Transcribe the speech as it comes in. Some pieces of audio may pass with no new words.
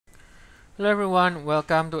Hello everyone,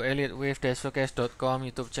 welcome to Elliott Wave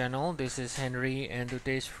YouTube channel. This is Henry and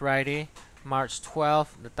today is Friday, March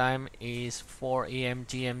 12th. The time is 4 a.m.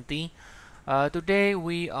 GMT. Today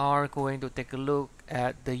we are going to take a look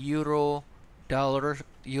at the Euro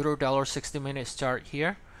dollar 60 minutes chart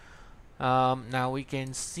here. Now we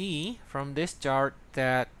can see from this chart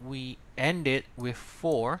that we ended with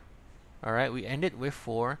 4. Alright, we ended with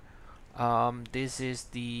 4. This is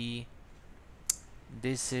the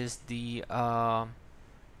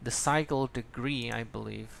cycle degree, I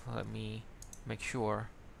believe. Let me make sure.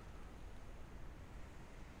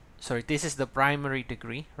 Sorry, this is the primary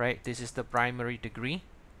degree, right? This is the primary degree.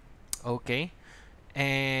 Okay,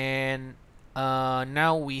 and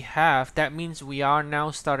now we have, that means we are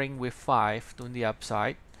now starting with 5 to the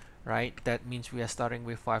upside, right? That means we are starting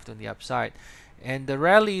with 5 to the upside, and the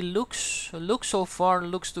rally looks so far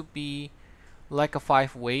looks to be like a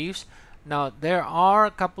 5 waves. Now there are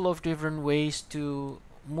a couple of different ways to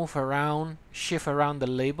move around, shift around the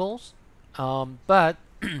labels, but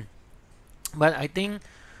but I think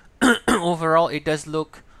overall it does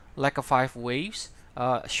look like a 5 waves,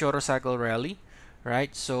 shorter cycle rally,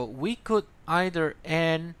 right? So we could either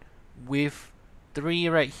end with 3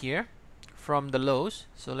 right here from the lows.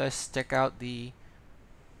 So let's check out the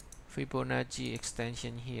Fibonacci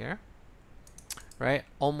extension here, right?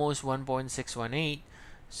 Almost 1.618.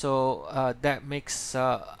 So that makes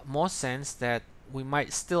more sense that we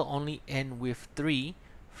might still only end with 3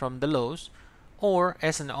 from the lows, or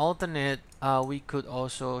as an alternate, we could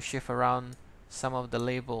also shift around some of the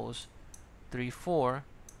labels, 3, 4,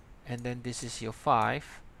 and then this is your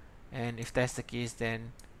 5. And if that's the case,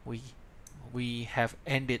 then we have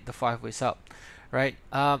ended the 5 ways up, right?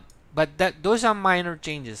 But those are minor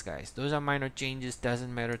changes, guys. Those are minor changes,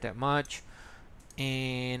 doesn't matter that much.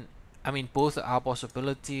 And I mean, both are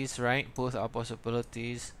possibilities, right? Both are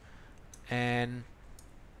possibilities. And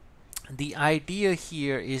the idea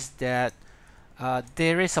here is that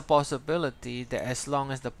there is a possibility that as long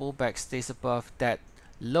as the pullback stays above that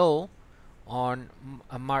low on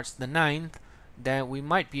March the 9th, then we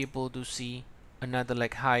might be able to see another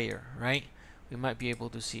leg higher, right? We might be able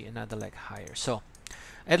to see another leg higher. So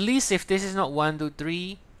at least if this is not 1, 2,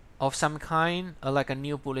 3 of some kind, like a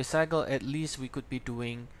new bullish cycle, at least we could be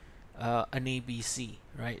doing an ABC,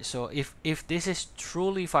 right? So if this is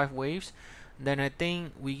truly 5 waves, then I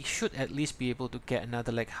think we should at least be able to get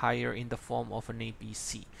another leg higher in the form of an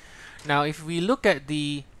ABC. Now if we look at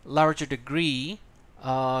the larger degree,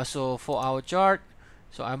 so for our chart,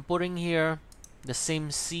 so I'm putting here the same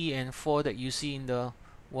C and 4 that you see in the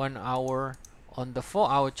 1 hour on the 4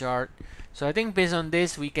 hour chart. So I think based on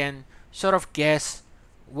this we can sort of guess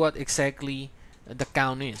what exactly the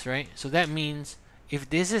count is, right? So that means if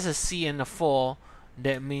this is a C and a 4,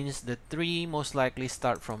 that means the 3 most likely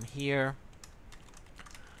start from here,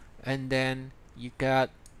 and then you got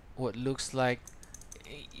what looks like,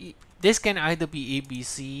 this can either be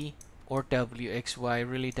ABC or WXY,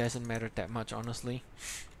 really doesn't matter that much, honestly.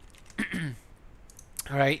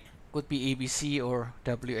 Alright, could be ABC or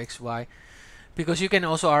WXY, because you can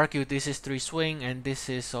also argue this is 3 swing and this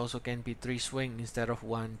is also can be 3 swing instead of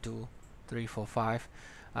 1, 2, 3, 4, 5.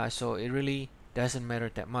 So it really doesn't matter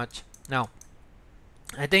that much. Now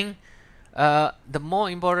I think the more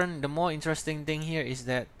important, the more interesting thing here is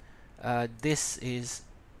that this is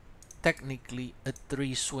technically a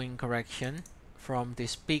 3 swing correction from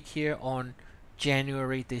this peak here on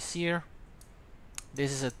January this year.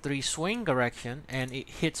 This is a 3 swing correction and it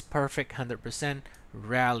hits perfect 100%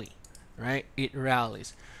 rally, right? It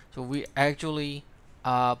rallies. So we actually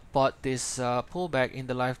bought this pullback in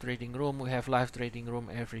the live trading room. We have live trading room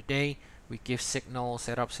every day. We give signal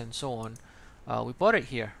setups and so on. We bought it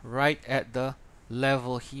here right at the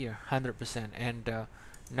level here, 100%, and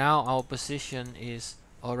now our position is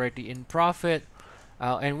already in profit,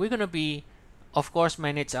 and we're gonna be, of course,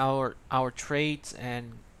 manage our trades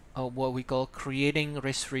and what we call creating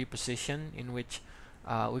risk-free position, in which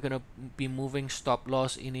we're gonna be moving stop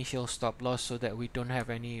loss, initial stop loss, so that we don't have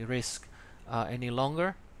any risk any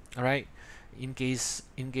longer. All right, in case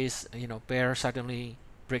you know, bear suddenly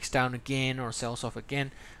breaks down again or sells off again.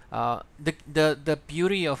 The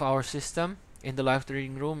beauty of our system in the live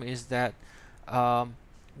trading room is that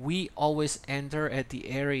we always enter at the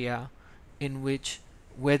area in which,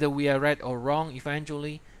 whether we are right or wrong,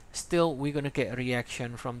 eventually still we're gonna get a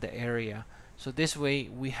reaction from the area. So this way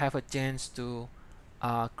we have a chance to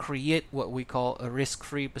create what we call a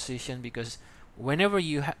risk-free position, because whenever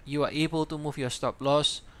you are able to move your stop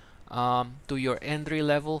loss to your entry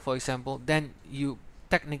level, for example, then you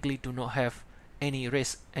technically do not have any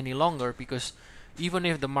risk any longer, because even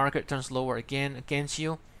if the market turns lower again against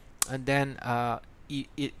you, and then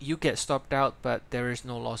you get stopped out, but there is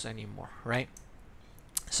no loss anymore, right?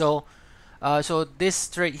 So so this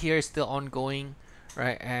trade here is still ongoing,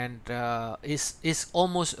 right? And is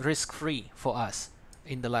almost risk-free for us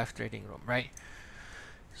in the live trading room, right?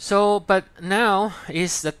 So, but now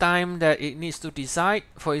is the time that it needs to decide,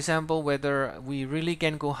 for example, whether we really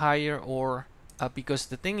can go higher, or because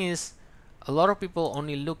the thing is, a lot of people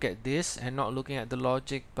only look at this and not looking at the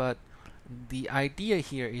logic. But the idea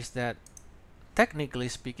here is that, technically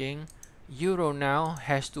speaking, euro now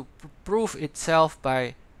has to prove itself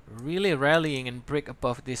by really rallying and break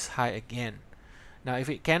above this high again. Now, if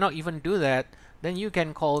it cannot even do that, then you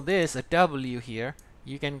can call this a W here.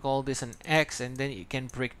 You can call this an X, and then it can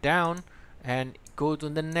break down and go to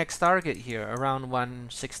the next target here around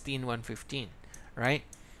 116, 115, right?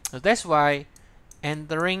 So that's why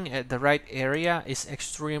entering at the right area is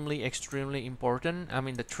extremely important. I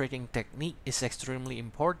mean, the trading technique is extremely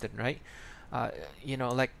important, right? You know,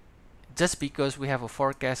 like, just because we have a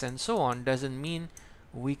forecast and so on doesn't mean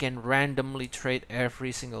we can randomly trade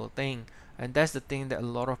every single thing. And that's the thing that a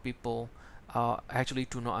lot of people actually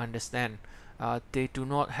do not understand. They do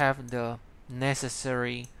not have the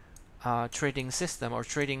necessary trading system or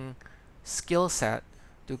trading skill set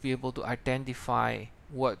to be able to identify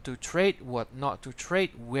what to trade, what not to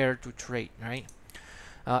trade, where to trade, right?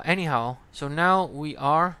 Anyhow, so now we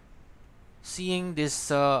are seeing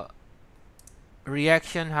this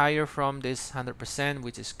reaction higher from this 100%,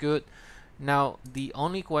 which is good. Now the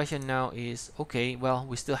only question now is, okay, well,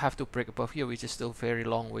 we still have to break above here, which is still very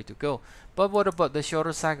long way to go. But what about the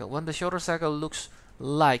shorter cycle? When the shorter cycle looks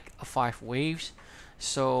like 5 waves,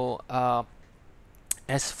 so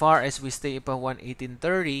as far as we stay above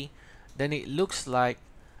 118.30, then it looks like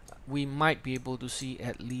we might be able to see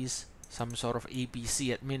at least some sort of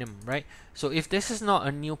ABC at minimum, right? So if this is not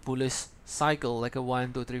a new bullish cycle like a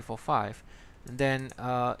 1, 2, 3, 4, 5, then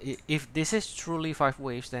if this is truly 5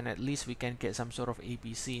 waves, then at least we can get some sort of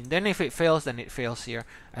ABC. And then if it fails, then it fails here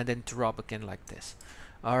and then drop again like this.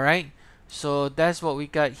 All right, so that's what we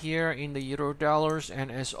got here in the euro dollars.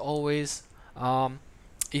 And as always,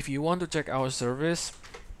 if you want to check our service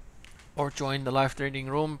or join the live trading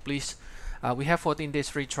room, please, we have 14 days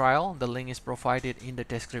free trial. The link is provided in the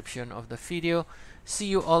description of the video. See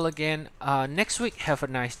you all again next week. Have a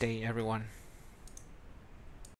nice day, everyone.